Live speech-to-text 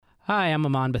Hi, I'm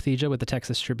Aman Bathija with the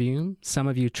Texas Tribune. Some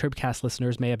of you Tribcast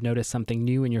listeners may have noticed something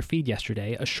new in your feed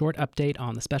yesterday, a short update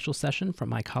on the special session from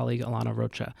my colleague Alana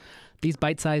Rocha. These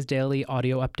bite-sized daily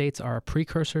audio updates are a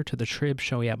precursor to the Trib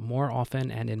showing up more often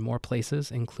and in more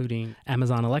places, including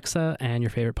Amazon Alexa and your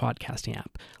favorite podcasting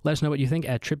app. Let us know what you think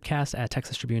at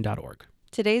tribcast@texastribune.org.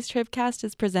 Today's Tribcast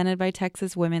is presented by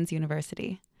Texas Women's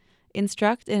University.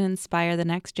 Instruct and inspire the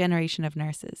next generation of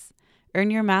nurses. Earn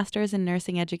your master's in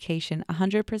nursing education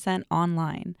 100%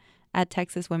 online at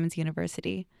Texas Women's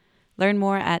University. Learn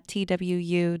more at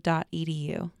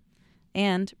twu.edu.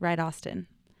 And Ride Austin.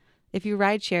 If you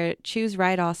rideshare, choose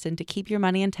Ride Austin to keep your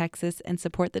money in Texas and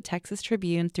support the Texas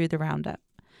Tribune through the Roundup.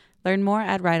 Learn more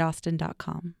at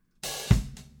rideaustin.com.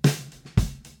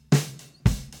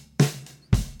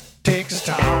 Texas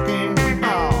Talking,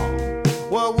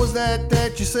 what was that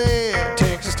you said?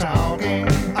 Texas Talking,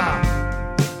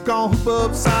 gonna hoop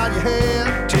upside your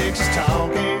head. Texas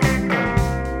Talking,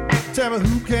 tell me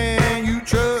who can you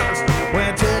trust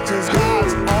when Texas got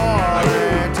all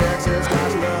and Texas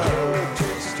got love.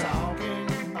 Texas Talking.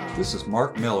 This is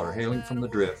Mark Miller, hailing from the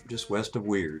Drift, just west of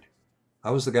Weird. I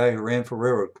was the guy who ran for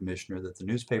railroad commissioner that the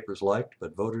newspapers liked,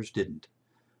 but voters didn't.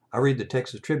 I read the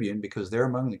Texas Tribune because they're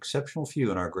among the exceptional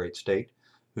few in our great state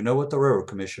who know what the Railroad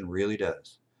Commission really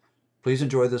does. Please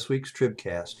enjoy this week's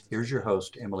Tribcast. Here's your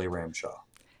host, Emily Ramshaw.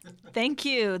 Thank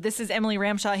you. This is Emily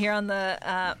Ramshaw here on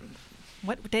the,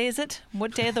 what day is it?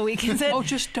 What day of the week is it? Oh,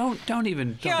 just don't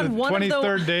even. Here on The one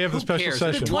 23rd of the, day of the special cares?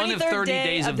 session. the One of 23rd 30 day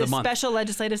days of of the the month. special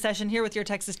legislative session here with your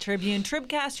Texas Tribune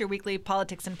Tribcast, your weekly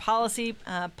politics and policy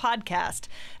podcast.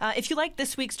 If you like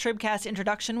this week's Tribcast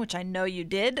introduction, which I know you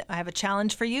did, I have a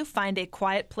challenge for you. Find a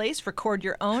quiet place, record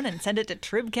your own, and send it to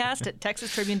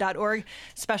tribcast@texastribune.org.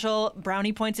 Special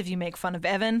brownie points if you make fun of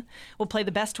Evan. We'll play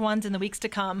the best ones in the weeks to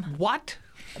come. What?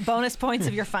 Bonus points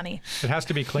if you're funny. It has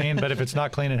to be clean, but if it's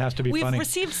not clean, it has to be We've funny.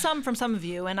 received some from some of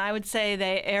you, and I would say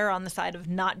they err on the side of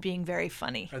not being very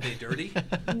funny. Are they dirty?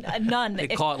 None. They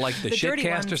call it like the dirty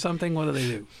shitcast or ones. something? What do they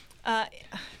do?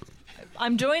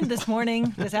 I'm joined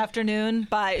this afternoon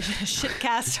by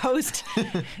Shitcast host,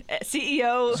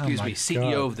 CEO. Excuse me, my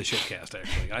CEO God. of the shitcast,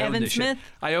 actually. I Evan own this Smith.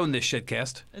 I own this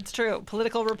shitcast. It's true.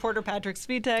 Political reporter Patrick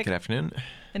Svitek. Good afternoon.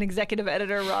 And executive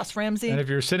editor Ross Ramsey. And if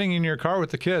you're sitting in your car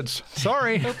with the kids,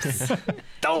 sorry. Oops.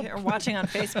 You're watching on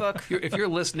Facebook. If you're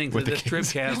listening to With the this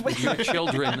kids. Tribcast with your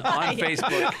children on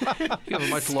Facebook, you have a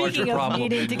much larger Speaking of problem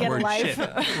needing than to the get a word life.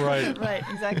 shit. Right. Right,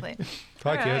 exactly.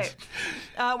 Hi, All kids.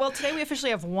 right. Well, today we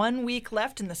officially have 1 week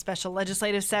left in the special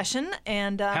legislative session.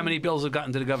 And How many bills have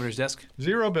gotten to the governor's desk?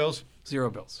 0 bills.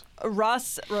 0 bills.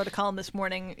 Ross wrote a column this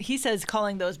morning. He says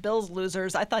calling those bills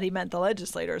losers. I thought he meant the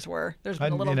legislators were. There's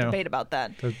been a little debate about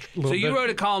that. So you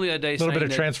wrote a column the other day little saying bit of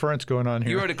that, transference going on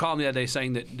here. You wrote a column the other day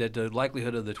saying that the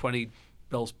likelihood of the 20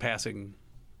 bills passing,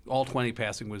 all 20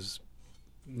 passing, was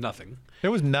nothing. It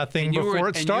was nothing And you before were,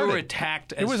 it and started. you were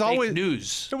attacked as it was fake always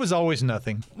news. It was always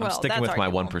nothing. Well, I'm sticking that's with my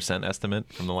arguable. 1%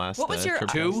 estimate from the last. What was your-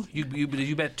 Tribcast. 2? Did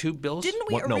you bet 2 bills? Didn't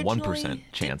we No, originally? 1%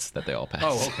 chance that they all pass.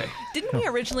 Oh, okay. Didn't we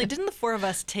originally? Didn't the four of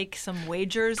us take some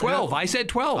wagers? 12. I said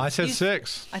 12. I said You-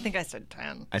 6. I think I said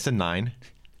 10. I said 9.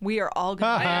 We are all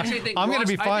going. I actually think I'm going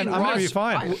to Ross- be I fine. think I'm going to be Ross-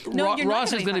 fine. No, you're not Ross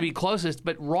gonna is be going to fine. be closest,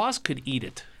 but Ross could eat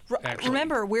it. Actually.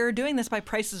 Remember, we're doing this by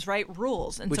Price is Right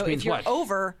rules, and Which so means if you're what?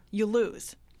 over, you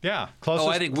lose. Yeah. Closest,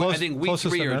 I think week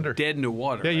closest 3 and are under. dead in the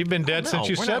water. Yeah, you've been dead no, since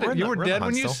you we're said not- we're it. You not- were we're dead not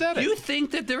when you still. said it. You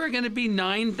think that there are going to be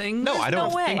 9 things? No, I don't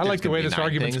no way. think I like there's the way gonna be this 9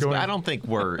 argument's things, going. but I don't think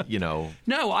we're,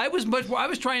 No, I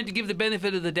was trying to give the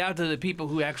benefit of the doubt to the people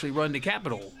who actually run the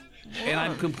Capitol. And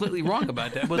I'm completely wrong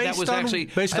about that. But that was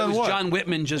based on what? John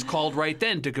Whitman just called right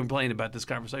then to complain about this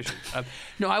conversation.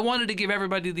 No, I wanted to give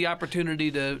everybody the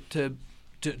opportunity to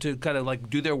kind of like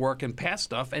do their work and pass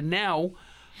stuff. And now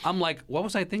I'm like, what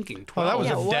was I thinking? 12? Oh, that was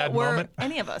Yeah, a what dad were moment.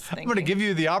 any of us I'm thinking? going to give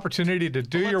you the opportunity to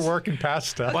do your work and pass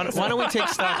stuff. Why don't we take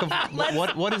stock of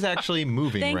what is actually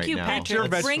moving Thank right you, now? Patrick, for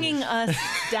vegetables. bringing us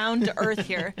down to earth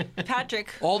here. Patrick,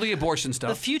 All the abortion the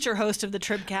stuff. future host of the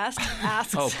Tribcast,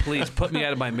 asks. Oh, please put me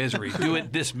out of my misery. Do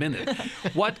it this minute.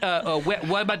 What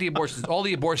about the abortions? All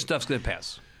the abortion stuff's going to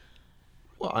pass.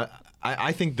 Well,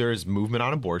 I think there's movement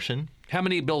on abortion. How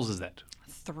many bills is that?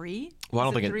 3? Well, I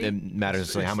don't Is think three? it matters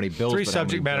necessarily how many bills. 3 but how many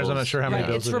subject matters. I'm not bills. sure how many Right,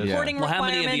 bills it's it is. reporting Well, how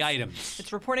requirements. many of the items?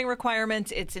 It's reporting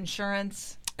requirements. It's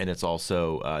insurance. And it's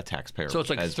also taxpayer. So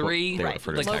it's like as what 3, they Right,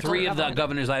 refer to like as local 3 of the government.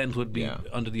 governor's items would be Yeah.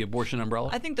 under the abortion umbrella.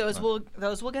 I think those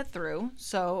will get through.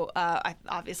 So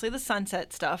obviously the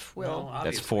sunset stuff will.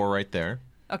 That's 4 right there.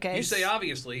 Okay. You say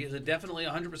obviously. Is it definitely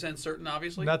 100% certain?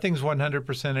 Obviously. Nothing's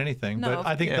 100% anything, No. but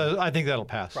I think Yeah. I think that'll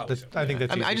pass. Probably so, I think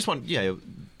that's I mean, I easy. just want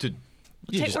to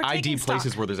Yeah, just we're ID taking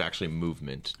places stock. where there's actually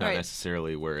movement, not Right.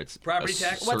 necessarily where it's Property a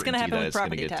tax? What's going to happen certainty that with it's gonna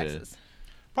property get to- taxes?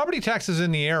 Property tax is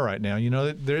in the air right now. You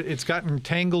know, it's gotten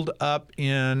tangled up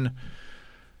in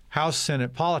House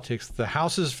Senate politics. The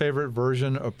House's favorite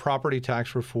version of property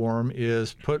tax reform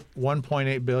is put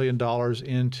 $1.8 billion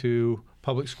into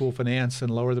public school finance and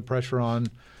lower the pressure on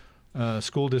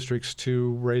school districts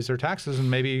to raise their taxes and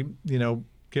maybe, you know,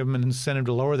 give them an incentive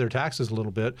to lower their taxes a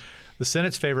little bit. The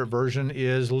Senate's favorite version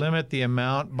is limit the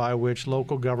amount by which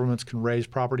local governments can raise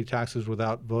property taxes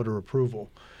without voter approval.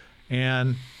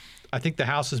 And I think the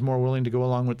House is more willing to go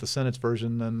along with the Senate's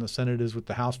version than the Senate is with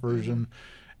the House version.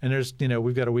 And there's, you know,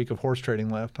 we've got a week of horse trading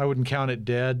left. I wouldn't count it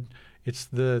dead. It's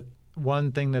the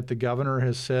one thing that the governor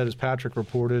has said, as Patrick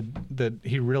reported, that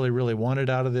he really, really wanted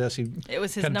out of this. It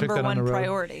was his kinda took number that on the one road.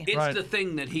 priority. It's Right. the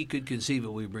thing that he could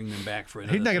conceivably bring them back for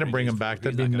another He's not going to 30 bring days them back. for.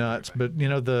 That'd He's be not gonna nuts. bring them But, you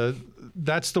know,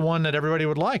 that's the one that everybody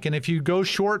would like. And if you go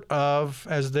short of,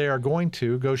 as they are going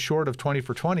to, go short of 20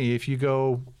 for 20, if you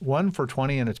go 1 for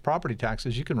 20 and it's property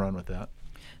taxes, you can run with that.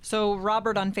 So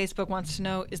Robert on Facebook wants to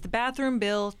know, is the bathroom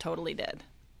bill totally dead? back.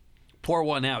 Pour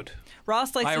one out.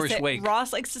 Ross likes Irish to say wake.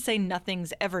 Ross likes to say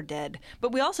nothing's ever dead,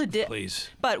 but we also did. Please.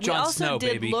 But we Jon also Snow,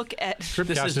 did baby. look at. This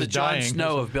Tripcast is the is Jon dying.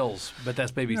 Snow of bills, but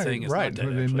that's maybe saying it's right. not dead. I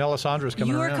mean, actually. Melisandre's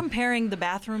coming You are around. comparing the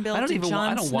bathroom bill I don't to even. Jon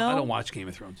I don't. Snow. I don't watch Game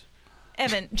of Thrones.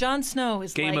 Evan, Jon Snow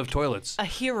is Game like of Toilets. a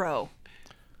hero.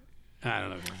 I don't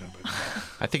know. What you're talking about.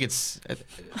 I think it's.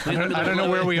 I don't know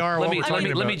where we are. Let What me we're let talking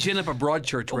me about. let me gin up a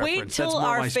Broadchurch Wait reference. till That's more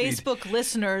our my speed. Facebook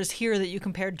listeners hear that you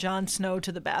compared Jon Snow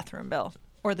to the bathroom bill,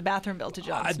 or the bathroom bill to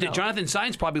Jon Snow. Jonathan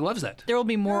Sainz probably loves that. There will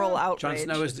be moral Jon outrage.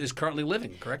 Snow is currently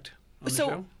living, correct? On the So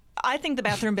show? I think the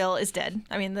bathroom bill is dead.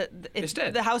 I mean, It's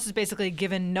dead. The House has basically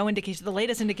given no indication. The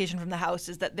latest indication from the House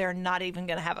is that they're not even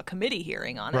going to have a committee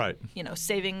hearing on Right. it. You know,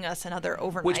 saving us another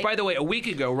overnight. Which, by the way, a week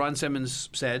ago, Ron Simmons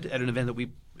said at an event that we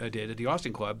did at the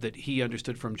Austin Club that he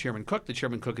understood from Chairman Cook that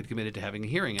Chairman Cook had committed to having a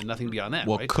hearing and nothing beyond that.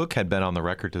 Well, right? Cook had been on the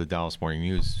record to the Dallas Morning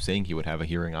News saying he would have a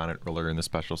hearing on it earlier in the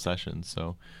special session.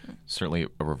 So certainly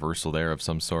a reversal there of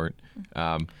some sort.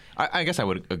 I guess I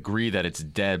would agree that it's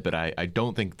dead, but I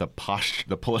don't think the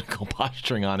political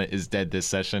posturing on it is dead this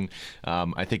session.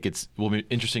 I think will be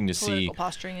interesting to see Political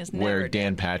posturing is never where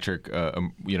Dan dead. Patrick,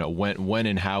 when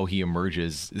and how he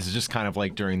emerges. This is just kind of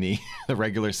like during the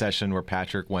regular session where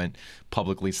Patrick went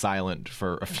publicly silent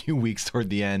for a few weeks toward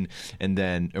the end, and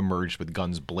then emerged with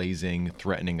guns blazing,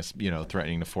 threatening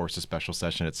to force a special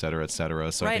session, et cetera, et cetera.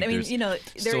 So right. I think I mean,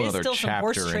 there is another still some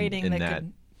horse chapter trading in that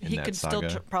he that could still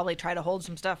saga. probably try to hold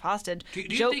some stuff hostage. Do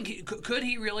you think could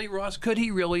he really, Ross? Could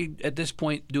he really, at this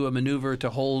point, do a maneuver to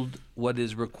hold what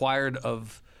is required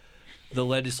of the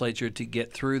legislature to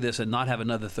get through this and not have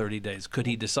another 30 days? Could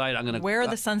he decide I'm going to? Where are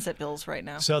the sunset bills right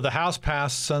now? So the House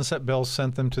passed sunset bills,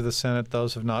 sent them to the Senate.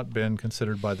 Those have not been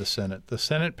considered by the Senate. The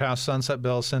Senate passed sunset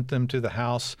bills, sent them to the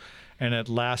House, and at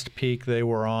last peak they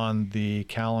were on the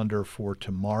calendar for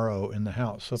tomorrow in the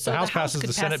House. So if So the House passes could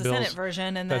the pass Senate the bills, Senate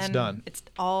version, and that's then done. it's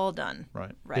all done.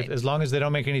 Right. Right. As long as they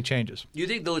don't make any changes. Do you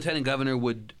think the lieutenant governor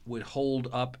would hold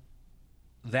up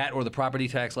that or the property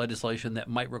tax legislation that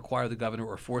might require the governor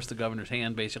or force the governor's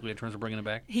hand, basically, in terms of bringing it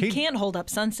back? He can't hold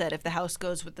up sunset if the House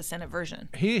goes with the Senate version.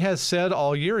 He has said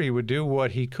all year he would do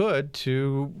what he could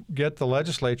to get the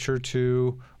legislature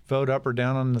to vote up or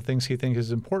down on the things he thinks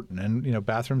is important. And,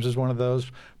 bathrooms is one of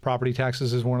those. Property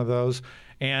taxes is one of those.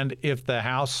 And if the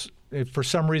House, if for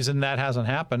some reason that hasn't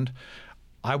happened,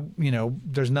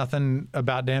 there's nothing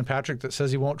about Dan Patrick that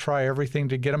says he won't try everything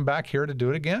to get him back here to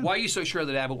do it again. Why are you so sure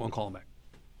that Abbott won't call him back?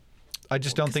 I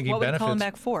just don't think he What would you benefits. call him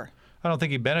back for? I don't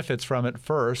think he benefits from it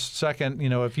first. Second,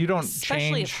 if you don't Especially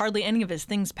change, if hardly any of his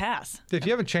things pass. if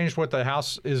you haven't changed what the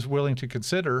House is willing to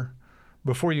consider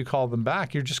before you call them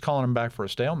back, you're just calling them back for a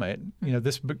stalemate.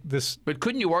 This But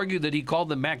couldn't you argue that he called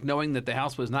them back knowing that the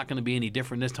House was not going to be any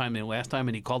different this time than last time,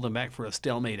 and he called them back for a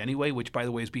stalemate anyway, which, by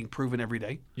the way, is being proven every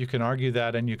day? you can argue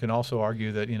that, and you can also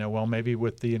argue that maybe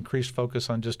with the increased focus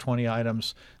on just 20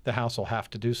 items, the House will have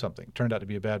to do something. Turned out to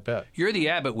be a bad bet. You're the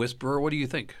Abbott whisperer. What do you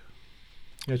think?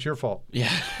 It's your fault. Yeah.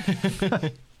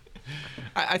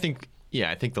 I think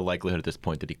the likelihood at this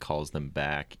point that he calls them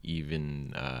back,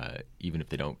 even if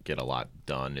they don't get a lot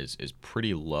done, is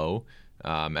pretty low.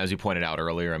 As you pointed out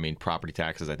earlier, I mean, property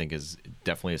taxes, I think, is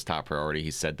definitely his top priority. He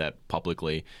said that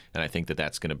publicly, and I think that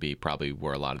that's going to be probably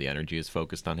where a lot of the energy is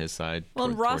focused on his side. Well,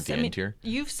 toward Ross, the end here.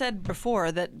 you've said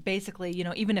before that basically,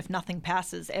 even if nothing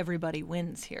passes, everybody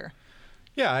wins here.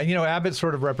 Yeah, Abbott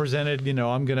sort of represented,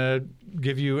 I'm going to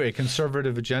give you a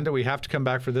conservative agenda. We have to come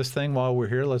back for this thing while we're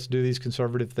here. Let's do these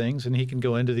conservative things. And he can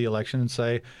go into the election and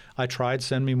say, I tried,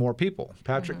 send me more people.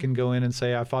 Patrick can go in and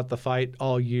say, I fought the fight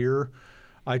all year.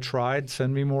 I tried,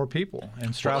 send me more people.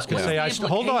 And Strauss can what's say, the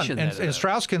hold on. implication then of And that?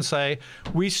 Strauss can say,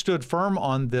 we stood firm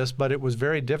on this, but it was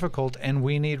very difficult and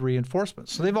we need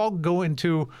reinforcements. So they've all go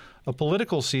into a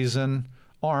political season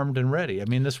armed and ready. I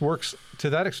mean, this works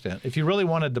to that extent. If you really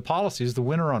wanted the policies, the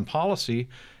winner on policy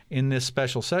in this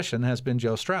special session has been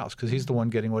Joe Strauss, because he's the one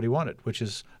getting what he wanted, which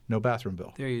is no bathroom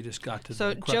bill. There you just got to So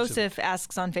the crux of it. Joseph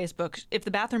asks on Facebook, if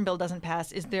the bathroom bill doesn't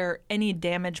pass, is there any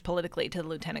damage politically to the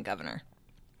lieutenant governor?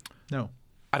 No.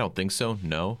 I don't think so,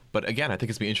 no. But again, I think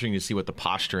it's be interesting to see what the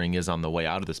posturing is on the way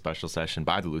out of the special session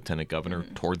by the lieutenant governor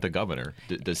toward the governor.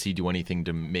 Does he do anything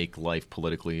to make life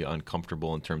politically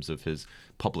uncomfortable in terms of his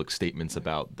public statements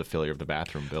about the failure of the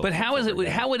bathroom bill? But how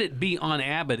would it be on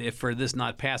Abbott if for this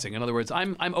not passing? In other words,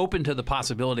 I'm open to the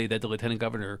possibility that the lieutenant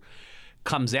governor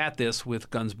comes at this with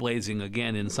guns blazing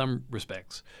again in some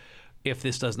respects if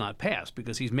this does not pass,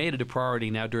 because he's made it a priority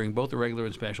now during both the regular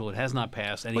and special. It has not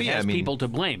passed, and he has people to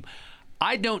blame.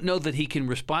 I don't know that he can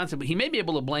responsibly. He may be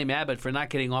able to blame Abbott for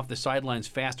not getting off the sidelines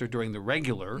faster during the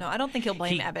regular. No, I don't think he'll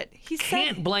blame Abbott. He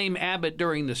can't blame Abbott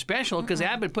during the special because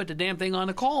Abbott put the damn thing on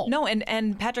a call. No,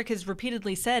 and Patrick has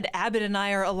repeatedly said Abbott and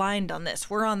I are aligned on this.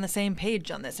 We're on the same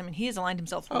page on this. I mean, he has aligned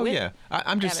himself with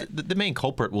I'm just Abbott. the main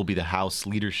culprit will be the House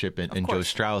leadership and Joe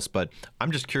Strauss. But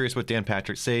I'm just curious what Dan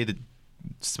Patrick say that.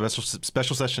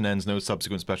 Special session ends, no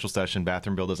subsequent special session,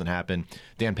 bathroom bill doesn't happen.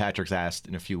 Dan Patrick's asked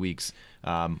in a few weeks,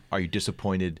 are you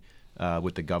disappointed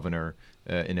with the governor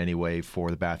in any way for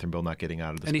the bathroom bill not getting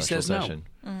out of the And he special says no. session?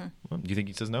 Well, do you think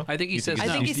he says no? I think he says no. I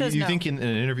think he says you no. think in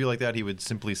an interview like that he would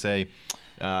simply say,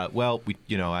 well,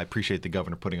 I appreciate the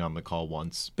governor putting on the call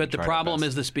once. But the problem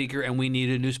is the speaker, and we need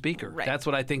a new speaker. Right. That's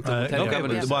what I think the lieutenant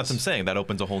governor but says. what I'm saying, that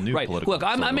opens a whole new Right. political Look,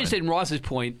 I'm storyline. interested in Ross's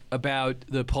point about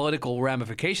the political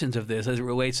ramifications of this as it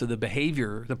relates to the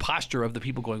behavior, the posture of the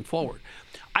people going forward.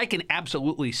 I can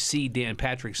absolutely see Dan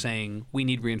Patrick saying we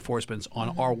need reinforcements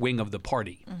on our wing of the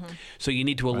party. So you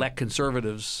need to elect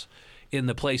conservatives in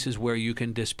the places where you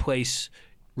can displace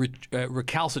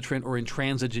recalcitrant or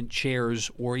intransigent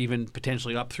chairs, or even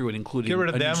potentially up through and including Get rid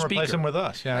a of new them, speaker. replace them with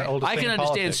us. Yeah, oldest I thing can in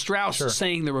understand politics. Strauss Sure.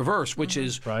 saying the reverse, which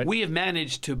is we have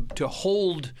managed to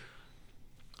hold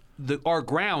our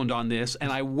ground on this, and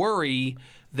I worry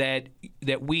that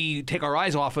we take our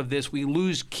eyes off of this, we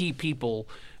lose key people.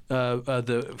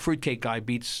 The fruitcake guy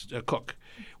beats Cook.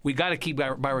 We got to keep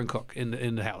Byron Cook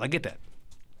in the House. I get that.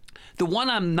 The one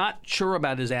I'm not sure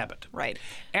about is Abbott. Right.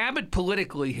 Abbott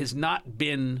politically has not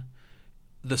been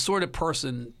the sort of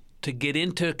person to get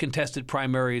into contested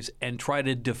primaries and try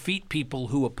to defeat people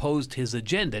who opposed his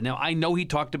agenda. Now, I know he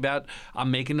talked about, I'm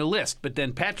making a list, but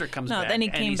then Patrick comes back. Then he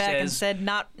and came back and says, said,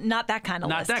 not that kind of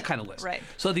not list. that kind of list. Right.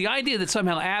 So the idea that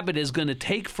somehow Abbott is going to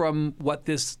take from what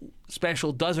this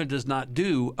special does or does not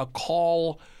do a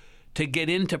call to get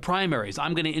into primaries.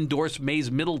 I'm going to endorse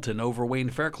Mays Middleton over Wayne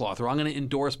Faircloth, or I'm going to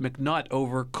endorse McNutt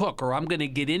over Cook, or I'm going to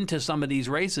get into some of these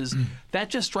races. That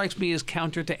just strikes me as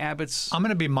counter to Abbott's I'm going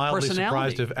to be mildly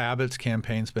personality. surprised if Abbott's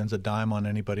campaign spends a dime on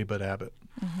anybody but Abbott,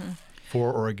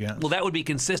 for or against. Well, that would be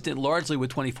consistent largely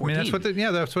with 2014. I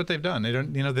mean, that's what they've done. They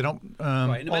don't, they don't Right. No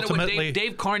matter what, ultimately.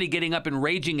 Dave Carney getting up and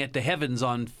raging at the heavens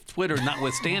on Twitter,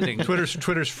 notwithstanding.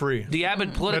 Twitter's free. The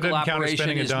Abbott political doesn't count as operation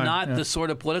spending a is dime. not Yeah. the sort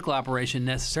of political operation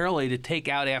necessarily to take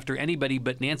out after anybody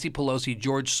but Nancy Pelosi,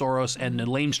 George Soros, and the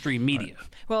lamestream media.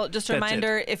 Well, just a That's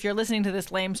reminder, if you're listening to this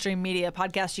lamestream media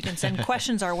podcast, you can send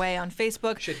questions our way on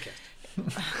Facebook.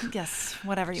 Yes,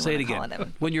 whatever you Say it want to call again. it.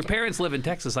 When your parents live in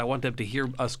Texas, I want them to hear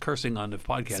us cursing on the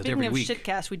podcast Speaking every of week.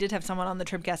 shitcast, we did have someone on the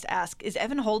Tribcast ask, is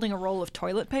Evan holding a roll of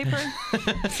toilet paper?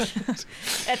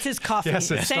 That's his coffee. Yes,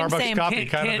 it's same, Starbucks same. coffee.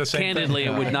 Kind of the same Candidly,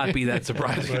 thing. it would not be that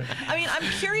surprising. I mean, I'm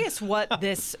curious what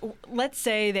this, let's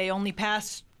say they only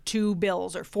pass 2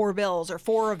 bills or 4 bills or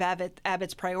 4 of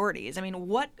Abbott's priorities. I mean,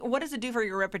 what does it do for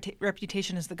your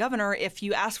reputation as the governor if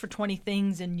you ask for 20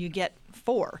 things and you get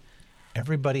 4?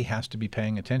 Everybody has to be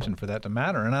paying attention for that to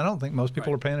matter, and I don't think most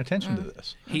people are paying attention to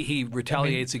this. He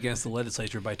retaliates against the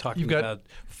legislature by talking You've got- about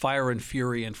fire and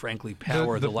fury and, frankly,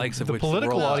 power, the likes of the which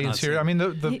political the world has audience not here. seen. I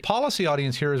mean, the policy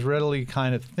audience here is readily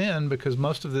kind of thin because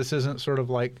most of this isn't sort of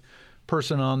like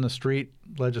person on the street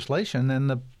legislation, and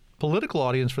the political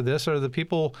audience for this are the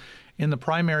people in the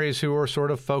primaries who are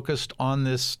sort of focused on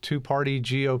this two-party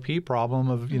GOP problem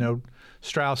of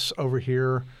Strauss over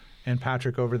here and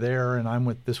Patrick over there, and I'm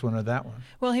with this one or that one.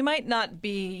 Well, he might not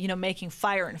be, making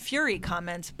fire and fury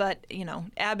comments, but,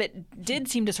 Abbott did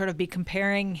seem to sort of be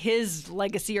comparing his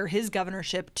legacy or his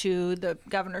governorship to the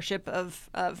governorship of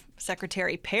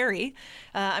Secretary Perry.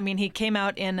 I mean, he came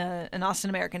out in an Austin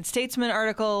American Statesman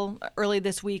article early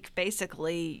this week,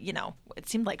 basically, it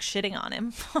seemed like shitting on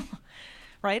him,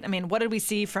 right? I mean, what did we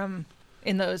see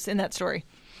in that story?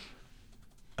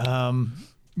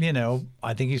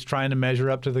 I think he's trying to measure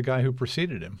up to the guy who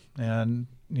preceded him, and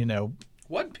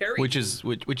What Perry? Which is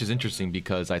interesting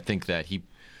because I think that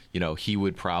he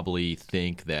would probably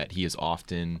think that he is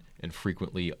often and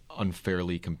frequently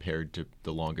unfairly compared to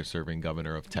the longest-serving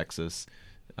governor of Texas,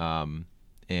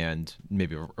 and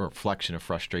maybe a reflection of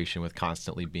frustration with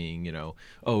constantly being,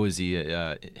 is he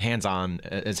hands-on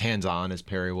as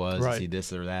Perry was? Right. Is he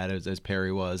this or that as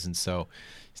Perry was? And so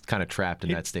he's kind of trapped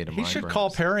in that state of mind. He should perhaps.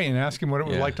 call Perry and ask him what it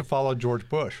was like to follow George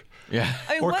Bush. Yeah.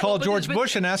 Or call George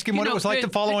Bush and ask him what it was like to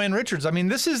follow Ann Richards. I mean,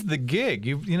 this is the gig.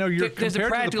 You're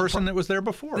compared to the person that was there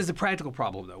before. There's a practical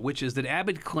problem, though, which is that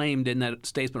Abbott claimed in that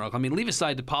Statesman article, leave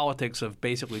aside the politics of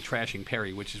basically trashing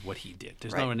Perry, which is what he did.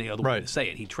 There's no any other way to say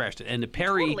it. He trashed it. And the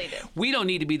Perry, Totally did. we don't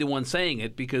need to be the one saying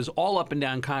it because all up and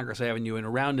down Congress Avenue and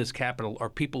around this Capitol are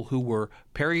people who were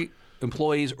Perry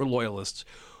employees or loyalists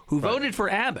who voted for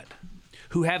Abbott,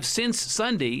 who have since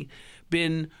Sunday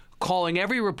been calling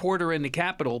every reporter in the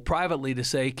Capitol privately to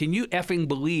say, can you effing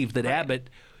believe that Abbott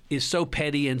is so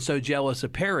petty and so jealous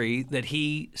of Perry that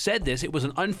he said this? It was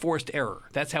an unforced error.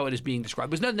 That's how it is being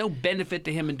described. There's no benefit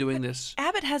to him in doing this.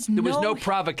 Abbott has There was no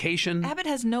provocation. Abbott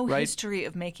has no right? history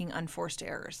of making unforced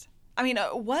errors. I mean,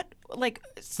 what? Like,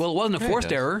 Well, it wasn't a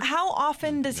forced error. how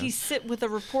often does he sit with a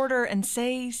reporter and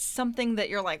say something that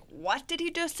you're like, what did he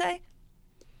just say?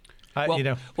 Let me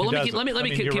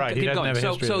keep going.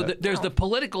 So there's the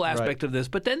political aspect of this,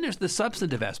 but then there's the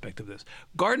substantive aspect of this.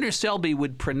 Gardner Selby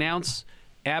would pronounce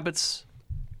Abbott's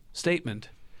statement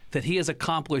that he has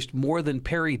accomplished more than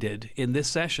Perry did in this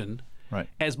session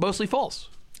as mostly false.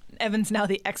 Evan's now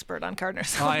the expert on Gardner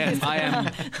Selby.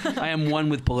 I am one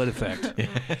with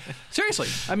PolitiFact. Seriously,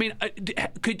 I mean,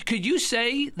 could you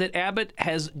say that Abbott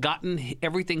has gotten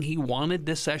everything he wanted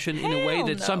this session in a way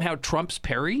that somehow trumps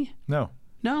Perry? No.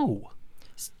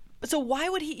 So why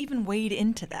would he even wade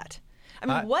into that? I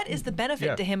mean, what is the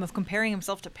benefit to him of comparing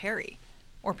himself to Perry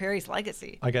or Perry's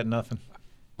legacy? I got nothing.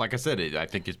 Like I said, I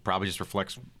think it probably just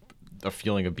reflects a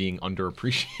feeling of being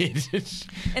underappreciated.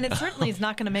 And it certainly is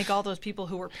not going to make all those people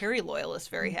who were Perry loyalists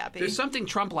very happy. There's something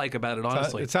Trump-like about it,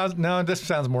 honestly. This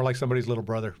sounds more like somebody's little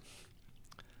brother.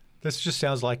 This just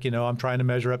sounds like, I'm trying to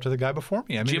measure up to the guy before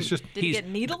me. I mean, it's just... Did he get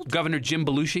needled? Governor Jim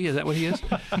Belushi, is that what he is?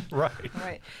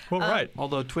 Right. Well,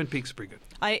 Although Twin Peaks is pretty good.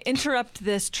 I interrupt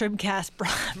this Tribcast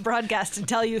broadcast to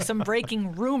tell you some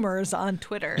breaking rumors on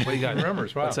Twitter. What do you got?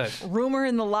 Rumors, wow. What's that? Rumor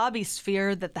in the lobby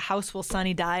sphere that the House will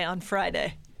sunny die on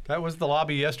Friday. That was the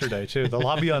lobby yesterday, too. The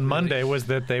lobby on Monday was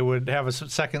that they would have a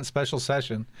second special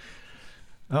session.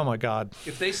 Oh, my God.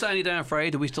 If they sign it down on Friday,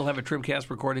 do we still have a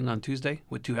Tribcast recording on Tuesday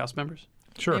with 2 House members?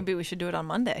 Sure. Maybe we should do it on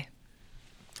Monday.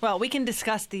 Well, we can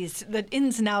discuss the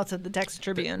ins and outs of the Texas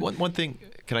Tribune. One thing,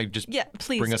 can I just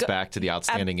please bring us back to the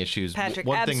outstanding issues? Patrick,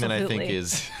 one thing that I think absolutely.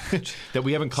 is that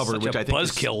we haven't covered, Such which a I think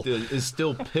buzzkill. is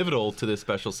still pivotal to this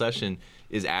special session,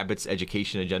 is Abbott's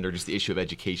education agenda, or just the issue of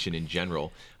education in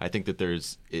general. I think that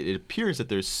it appears that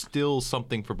there's still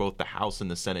something for both the House and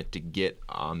the Senate to get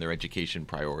on their education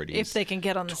priorities. If they can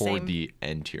get on the toward same... the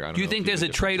end here. I don't Do you know think if there's a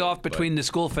would trade-off differentiate, between the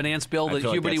school finance bill I that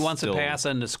feel like Huberty that's wants to still- pass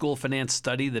and the school finance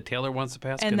study that Taylor wants to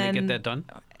pass? And Can they then- get that done?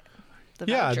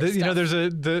 Yeah, voucher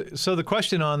stuff. so the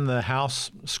question on the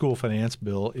House school finance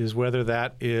bill is whether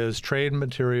that is trade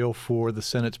material for the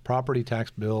Senate's property tax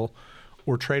bill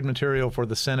or trade material for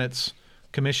the Senate's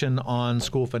commission on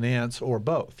school finance, or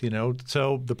both.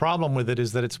 So the problem with it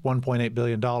is that it's $1.8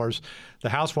 billion. The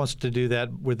House wants to do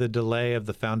that with a delay of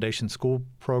the foundation school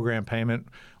program payment,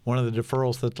 one of the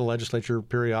deferrals that the legislature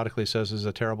periodically says is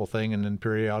a terrible thing and then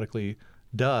periodically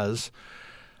does.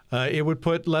 It would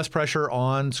put less pressure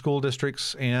on school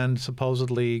districts and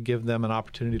supposedly give them an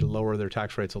opportunity to lower their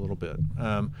tax rates a little bit.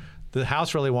 The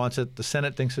House really wants it. The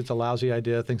Senate thinks it's a lousy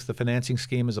idea, thinks the financing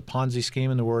scheme is a Ponzi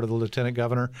scheme, in the word of the lieutenant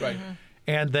governor. Right.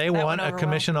 And they That want went a over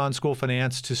commission on school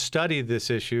finance to study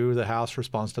this issue. The House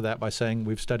responds to that by saying,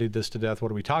 we've studied this to death.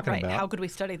 What are we talking Right. about? How could we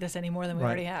study this any more than we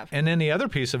already have? And then the other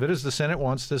piece of it is the Senate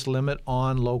wants this limit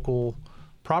on local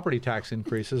property tax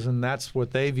increases, and that's what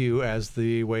they view as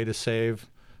the way to save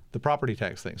the property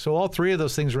tax thing. So all three of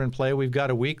those things are in play. We've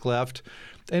got a week left.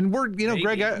 And we're,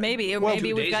 Greg... Maybe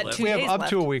we've got 2 we days have up left.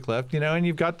 to a week left, and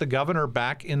you've got the governor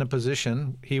back in a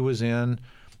position he was in,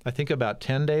 I think, about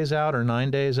 10 days out or 9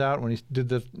 days out when he did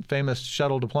the famous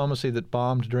shuttle diplomacy that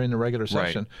bombed during the regular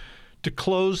session, to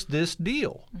close this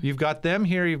deal. You've got them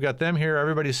here,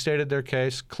 everybody's stated their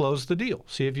case, close the deal.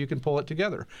 See if you can pull it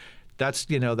together. That's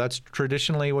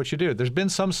traditionally what you do. There's been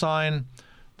some sign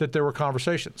that there were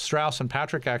conversations. Strauss and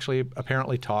Patrick actually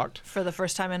apparently talked. For the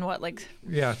first time in what,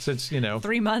 since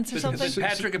 3 months or something?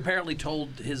 Patrick apparently told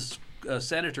his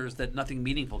senators that nothing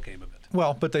meaningful came of it.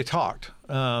 Well, but they talked.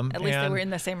 At least they were in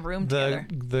the same room together.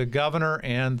 The governor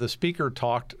and the speaker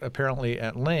talked apparently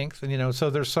at length, and so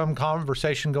there's some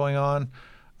conversation going on.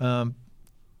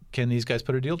 Can these guys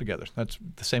put a deal together? That's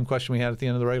the same question we had at the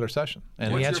end of the regular session,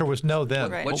 and the answer was no then.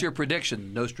 Right. What's your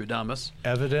prediction, Nostradamus?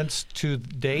 Evidence to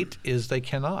date is they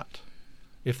cannot.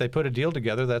 If they put a deal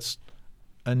together, that's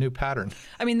a new pattern.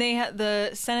 I mean, they had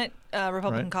the Senate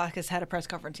Republican Right. caucus had a press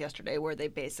conference yesterday where they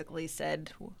basically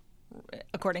said,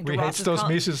 according to We Ross's hates those col-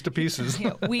 Mises to pieces.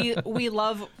 we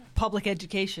love public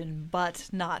education, but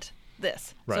not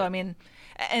this. Right. So I mean,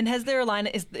 and has their line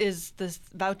is the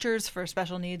vouchers for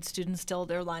special needs students still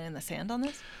their line in the sand on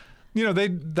this?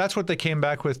 That's what they came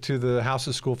back with to the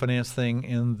House's school finance thing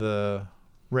in the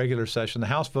regular session. The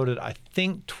House voted, I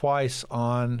think, twice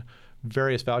on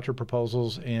various voucher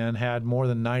proposals and had more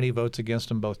than 90 votes against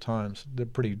them both times. They're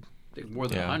pretty. I think more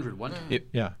than 100, one time.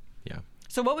 Yeah. Yeah.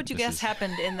 So what would you guess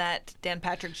happened in that Dan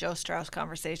Patrick Joe Strauss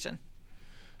conversation?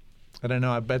 I don't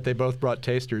know. I bet they both brought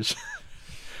tasters.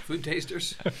 Food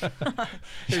tasters.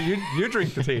 Here, you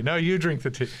drink the tea. No, you drink the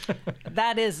tea.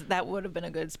 That would have been a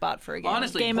good spot for a game.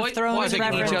 Honestly, Game of Thrones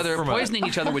reference. poisoning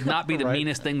each other would not be the Right.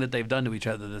 meanest thing that they've done to each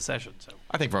other this session. So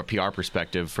I think from a PR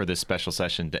perspective, for this special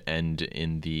session to end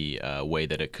in the way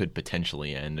that it could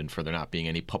potentially end, and for there not being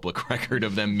any public record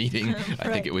of them meeting, I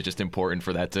think it was just important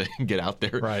for that to get out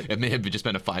there. Right. It may have just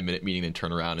been a 5-minute meeting and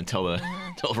turn around and tell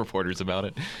reporters about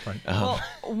it. Right. Well,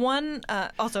 one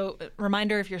also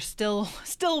reminder: if you're still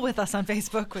with us on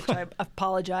Facebook, which I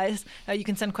apologize, you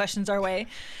can send questions our way.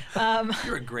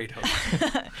 you're a great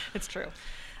host. It's true.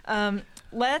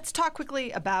 Let's talk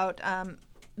quickly about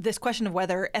this question of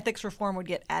whether ethics reform would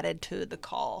get added to the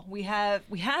call. We had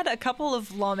a couple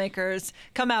of lawmakers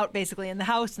come out basically in the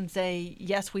House and say,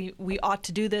 yes, we ought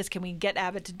to do this. Can we get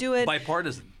Abbott to do it?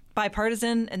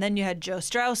 Bipartisan. And then you had Joe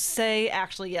Strauss say,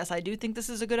 actually, yes, I do think this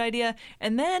is a good idea.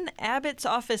 And then Abbott's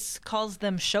office calls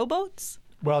them showboats.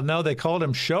 Well, no, they called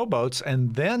them showboats,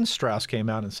 and then Strauss came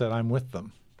out and said, "I'm with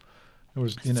them." It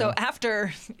was, So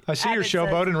after I see your Abbott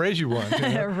showboat says- and raise you one.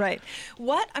 Right.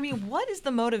 What is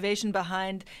the motivation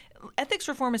behind ethics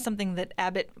reform? Is something that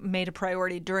Abbott made a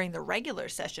priority during the regular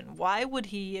session. Why would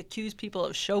he accuse people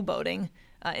of showboating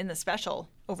in the special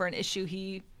over an issue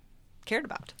he cared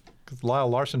about? Lyle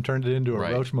Larson turned it into a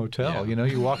Right. Roach Motel. Yeah.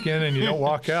 You walk in and you don't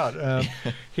walk out.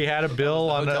 He had a bill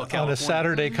on Hotel a California.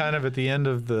 Saturday kind of at the end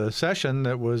of the session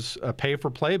that was a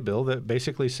pay-for-play bill that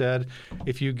basically said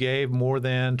if you gave more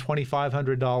than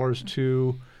 $2,500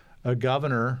 to a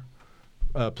governor,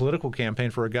 a political campaign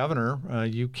for a governor,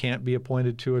 you can't be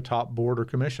appointed to a top board or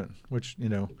commission, which,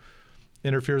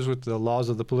 interferes with the laws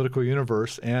of the political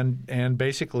universe and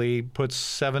basically puts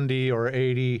 70 or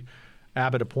 80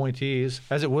 Abbott appointees,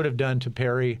 as it would have done to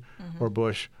Perry or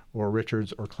Bush or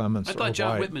Richards or Clements I or thought John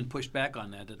White. Whitman pushed back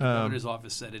on that. The governor's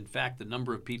office said, in fact, the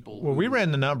number of people. Well, we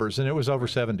ran the numbers, and it was over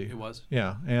 70. It was?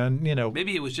 Yeah, and,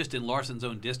 Maybe it was just in Larson's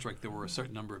own district there were a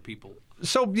certain number of people.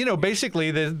 so, basically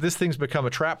this thing's become a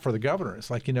trap for the governor. It's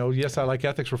like, yes, I like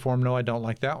ethics reform. No, I don't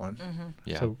like that one.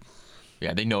 Yeah. So,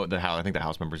 Yeah, they know I think the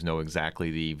House members know exactly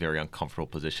the very uncomfortable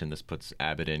position this puts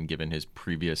Abbott in, given his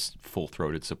previous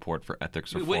full-throated support for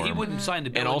ethics reform. He wouldn't sign the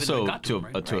bill. And even if it also got to him,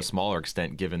 right? a smaller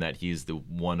extent, given that he's the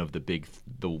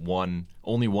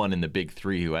only one in the big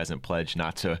three who hasn't pledged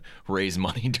not to raise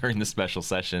money during the special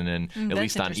session, and at that's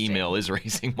least on interesting. email is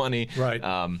raising money. Right.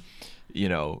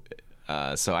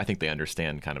 So I think they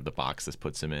understand kind of the box this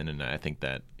puts him in, and I think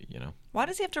that Why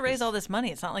does he have to raise all this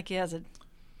money? It's not like he has a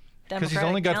because he's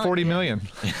only got Democratic $40 calendar.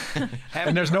 million.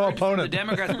 Having there's no heard from opponent. the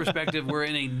Democrats' perspective, we're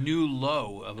in a new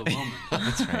low of a moment.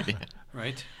 that's right. Yeah.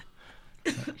 Right?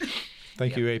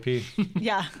 Thank you, AP.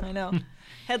 Yeah, I know.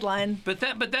 Headline. But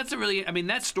that's a really,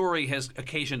 that story has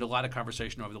occasioned a lot of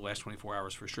conversation over the last 24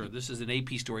 hours for sure. This is an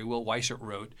AP story Will Weissert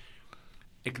wrote,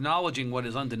 acknowledging what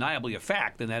is undeniably a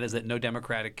fact, and that is that no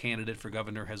Democratic candidate for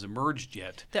governor has emerged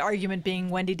yet. The argument being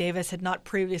Wendy Davis had not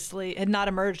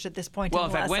emerged at this point Well, in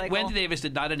in the fact, last cycle. Wendy Davis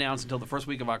did not announce until the first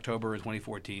week of October in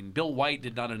 2014. Bill White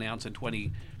did not announce in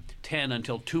 2010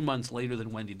 until 2 months later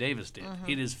than Wendy Davis did.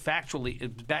 It is factually,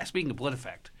 speaking of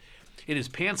PolitiFact, it is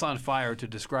pants on fire to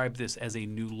describe this as a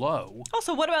new low.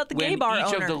 Also, what about the When gay bar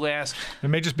each owner? of the last, It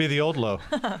may just be the old low.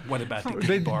 what about the The,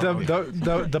 gay bar? the, owner? the, the, the Yes,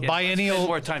 let's spend biennial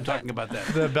more time talking about that.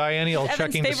 the biennial Evan's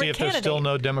checking to see if favorite there's still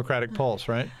candidate. no Democratic pulse,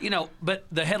 right? But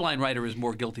the headline writer is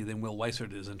more guilty than Will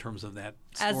Weissert is in terms of that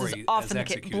As is story. often the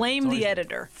case. executed. Blame It's the always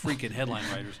editor. Freaking headline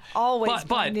writers. Always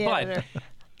blame the editor.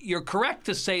 You're correct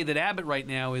to say that Abbott right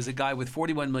now is a guy with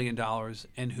 $41 million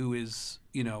and who is,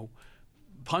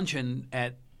 punching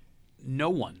at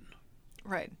no one.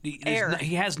 Right. He Air.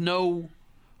 has no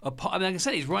I mean, like I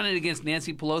said, he's running against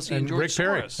Nancy Pelosi and George Rick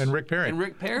Perry. Soros. And Rick Perry.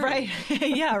 Right.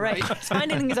 Yeah, right. He's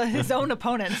finding his own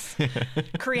opponents,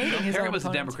 creating his Perry own was a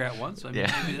opponents. Democrat once. I mean,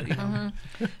 maybe, you know.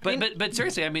 But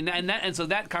seriously, I mean, and so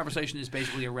that conversation is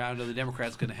basically around are the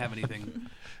Democrats going to have anything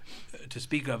to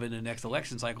speak of in the next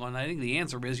election cycle? And I think the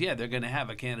answer is they're going to have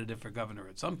a candidate for governor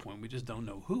at some point. We just don't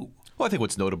know who. Well, I think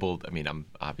what's notable, I mean,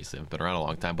 I've been around a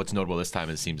long time. What's notable this time,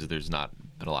 it seems that there's not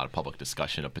been a lot of public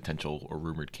discussion of potential or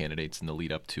rumored candidates in the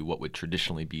lead up to what would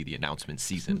traditionally be the announcement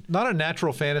season. Not a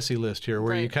natural fantasy list here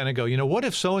where you kind of go, what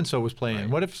if so-and-so was playing? Right.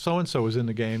 What if so-and-so was in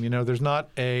the game? There's not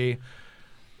a,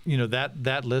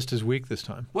 that list is weak this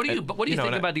time. What do you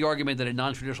think about the argument that a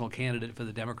non-traditional candidate for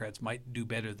the Democrats might do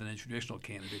better than a traditional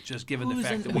candidate, just given the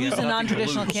fact that we who's have a nothing to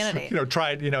non-traditional lose?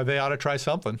 candidate? They ought to try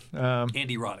something.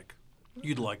 Andy Roddick.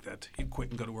 You'd like that. He'd quit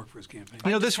and go to work for his campaign.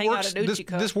 This hang out works. at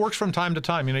Uchiko. This works from time to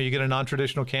time. You get a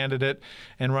non-traditional candidate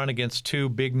and run against two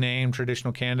big-name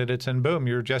traditional candidates, and boom,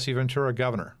 you're Jesse Ventura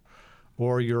governor,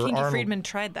 or you're Keith Friedman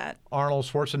tried that. Arnold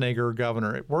Schwarzenegger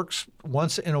governor. It works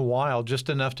once in a while, just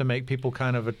enough to make people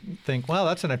kind of think, well,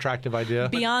 that's an attractive idea.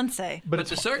 Beyonce. But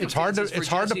the it's hard to circumstances for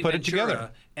Jesse put it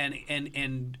Ventura together.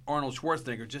 And Arnold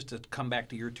Schwarzenegger, just to come back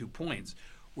to your 2 points,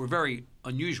 were very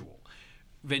unusual.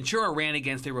 Ventura ran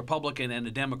against a Republican and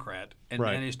a Democrat and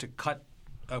managed to cut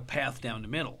a path down the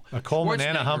middle. A Coleman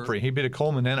and a Humphrey. He beat a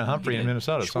Coleman and a Humphrey in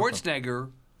Minnesota. Schwarzenegger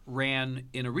ran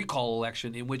in a recall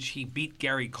election in which he beat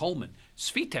Gary Coleman.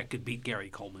 Svitek could beat Gary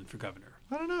Coleman for governor.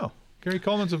 I don't know. Gary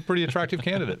Coleman's a pretty attractive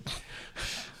candidate.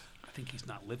 I think he's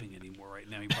not living anymore right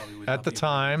now. He probably would At not the be a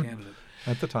time. candidate.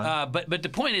 At the time. But the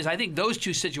point is, I think those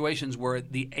two situations were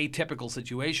the atypical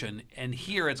situation, and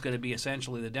here it's going to be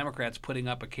essentially the Democrats putting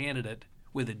up a candidate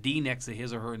with a D next to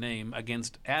his or her name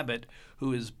against Abbott,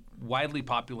 who is widely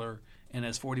popular and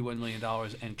has $41 million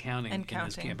and counting in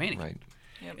his campaigning. Right.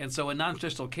 Yep. And so a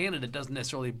non-traditional candidate doesn't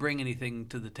necessarily bring anything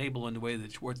to the table in the way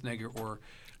that Schwarzenegger or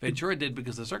Ventura did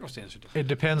because the circumstances are different. It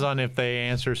depends on if they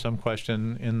answer some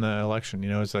question in the election.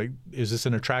 It's like, is this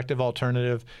an attractive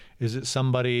alternative? Is it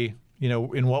somebody,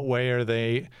 in what way are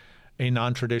they a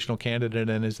non-traditional candidate,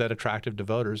 and is that attractive to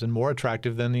voters and more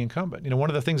attractive than the incumbent? One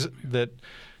of the things that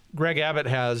Greg Abbott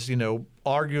has,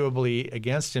 arguably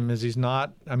against him is he's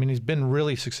been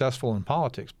really successful in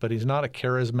politics, but he's not a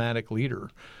charismatic leader.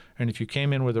 And if you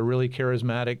came in with a really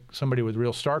charismatic, somebody with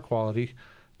real star quality,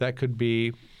 that could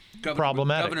be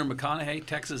problematic. Governor McConaughey,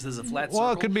 Texas is a flat circle.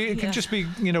 Well, it could be. It could just be,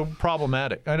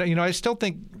 problematic. I still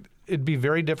think it'd be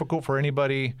very difficult for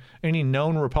any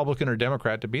known Republican or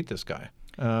Democrat to beat this guy,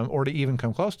 or to even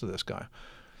come close to this guy.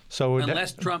 So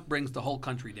unless Trump brings the whole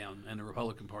country down and the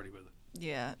Republican Party with it.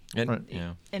 Yeah.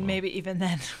 And maybe even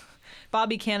then.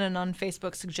 Bobby Cannon on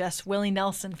Facebook suggests Willie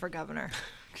Nelson for governor.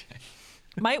 Okay.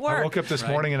 Might work. I woke up this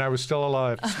morning and I was still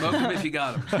alive. Smoke him if you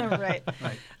got him. Right.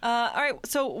 All right.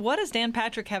 So what does Dan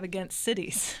Patrick have against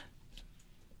cities?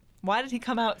 Why did he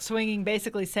come out swinging,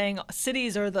 basically saying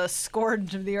cities are the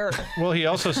scourge of the earth? Well, he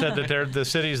also said that they're the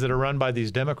cities that are run by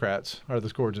these Democrats are the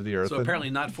scourge of the earth. So apparently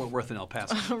not Fort Worth and El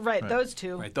Paso. Right, those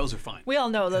two. Right, those are fine. We all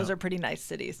know those are pretty nice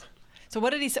cities. So what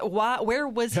did he say? Where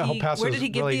was El he? Paso's Where did he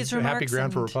give really these a remarks? happy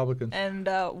ground for Republicans. And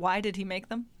why did he make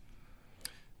them?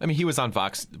 I mean, he was on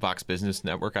Vox Business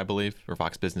Network, I believe, or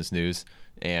Fox Business News,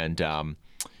 and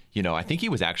I think he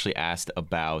was actually asked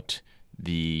about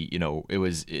it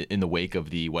was in the wake of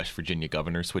the West Virginia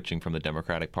governor switching from the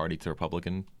Democratic Party to the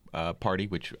Republican Party,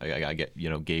 which I get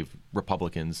gave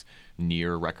Republicans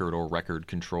near record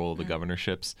control of the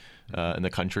governorships in the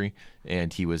country,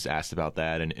 and he was asked about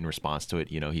that, and in response to it,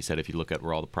 he said if you look at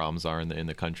where all the problems are in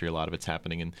the country, a lot of it's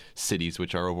happening in cities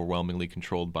which are overwhelmingly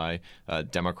controlled by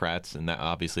Democrats, and that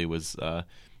obviously was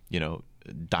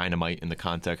dynamite in the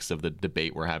context of the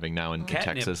debate we're having now in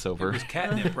Texas over. It was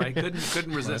catnip, right?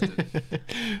 Couldn't resist it.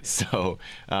 So,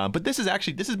 but this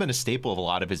has been a staple of a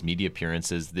lot of his media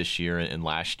appearances this year and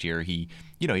last year.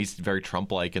 He's very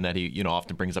Trump-like in that he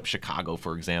often brings up Chicago,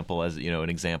 for example, as an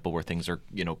example where things are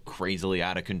crazily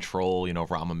out of control.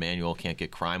 Rahm Emanuel can't get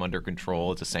crime under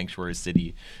control. It's a sanctuary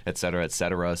city, et cetera, et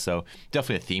cetera. So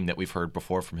definitely a theme that we've heard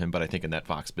before from him. But I think in that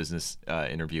Fox Business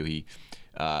interview, he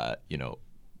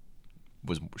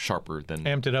was sharper than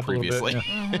amped it up previously. A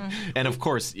little bit, And of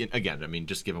course, again,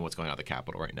 just given what's going on at the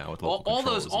Capitol right now with local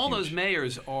all those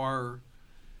mayors are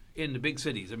in the big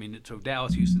cities. So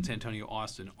Dallas, Houston, San Antonio,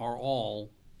 Austin are all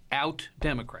out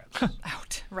Democrats.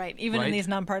 Out, right? Even in these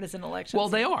nonpartisan elections. Well,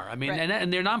 they are.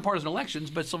 And they're nonpartisan elections.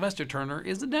 But Sylvester Turner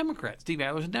is a Democrat. Steve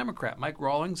Adler's a Democrat. Mike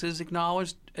Rawlings is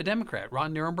acknowledged a Democrat.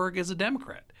 Ron Nirenberg is a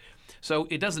Democrat. So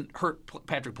it doesn't hurt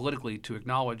Patrick politically to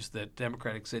acknowledge that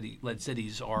Democratic led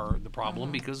cities are the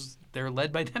problem because they're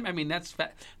led by them. I mean, that's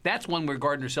one where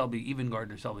Gardner Selby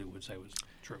would say was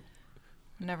true.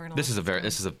 I'm never gonna. This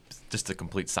is just a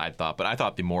complete side thought, but I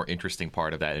thought the more interesting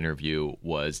part of that interview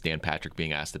was Dan Patrick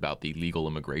being asked about the legal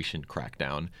immigration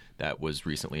crackdown that was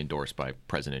recently endorsed by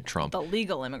President Trump. The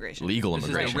legal immigration. Raise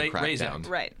crackdown.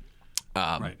 Right.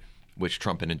 Right. Which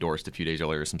Trump had endorsed a few days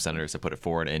earlier. Some senators had put it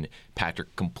forward, and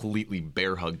Patrick completely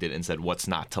bear hugged it and said, "What's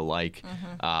not to like?"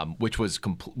 Which was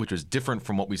different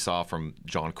from what we saw from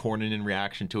John Cornyn in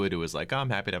reaction to it. It was like, "I'm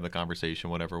happy to have the conversation,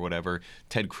 whatever."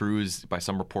 Ted Cruz, by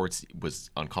some reports, was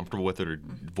uncomfortable with it or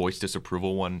voiced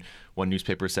disapproval. One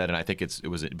newspaper said, and I think it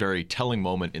was a very telling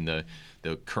moment in the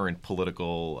current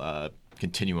political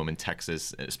continuum in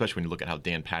Texas, especially when you look at how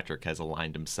Dan Patrick has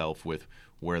aligned himself with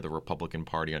where the Republican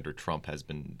Party under Trump has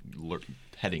been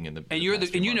heading in the and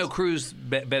you know Cruz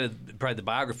better, probably the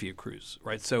biography of Cruz,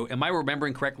 right? So am I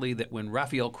remembering correctly that when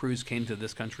Rafael Cruz came to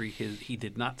this country, he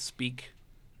did not speak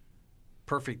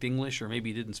perfect English, or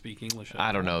maybe he didn't speak English?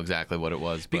 I don't know exactly what it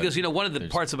was. Because one of the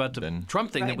parts about the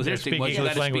Trump thing that was interesting was you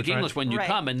got to speak English when you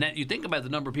come, and that, you think about the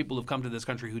number of people who've come to this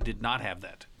country who did not have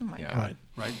that. Oh my God.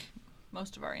 Right.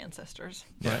 Most of our ancestors.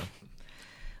 Yeah.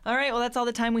 All right, well, that's all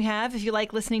the time we have. If you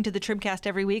like listening to the Tribcast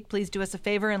every week, please do us a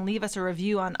favor and leave us a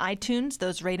review on iTunes.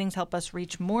 Those ratings help us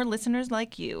reach more listeners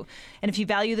like you. And if you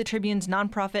value the Tribune's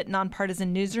nonprofit,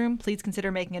 nonpartisan newsroom, please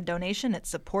consider making a donation at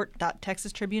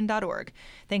support.texastribune.org.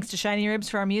 Thanks to Shiny Ribs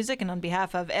for our music, and on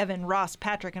behalf of Evan, Ross,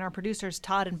 Patrick, and our producers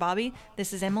Todd and Bobby,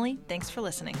 this is Emily. Thanks for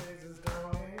listening.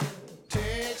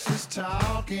 Texas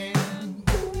talking.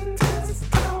 Texas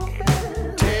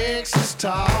talking. Texas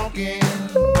talking.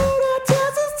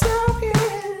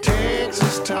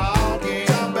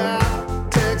 Talk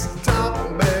about Texas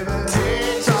talking, baby.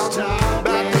 Texas talking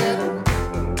about that.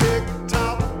 Texas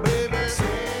talking, baby.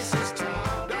 Texas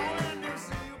talking. Don't let me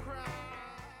see you cry.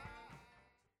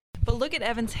 But look at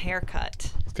Evan's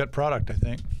haircut. It's got product, I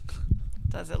think.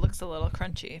 It looks a little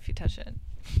crunchy if you touch it.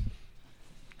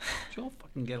 Joel,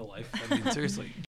 fucking get a life. I mean, seriously.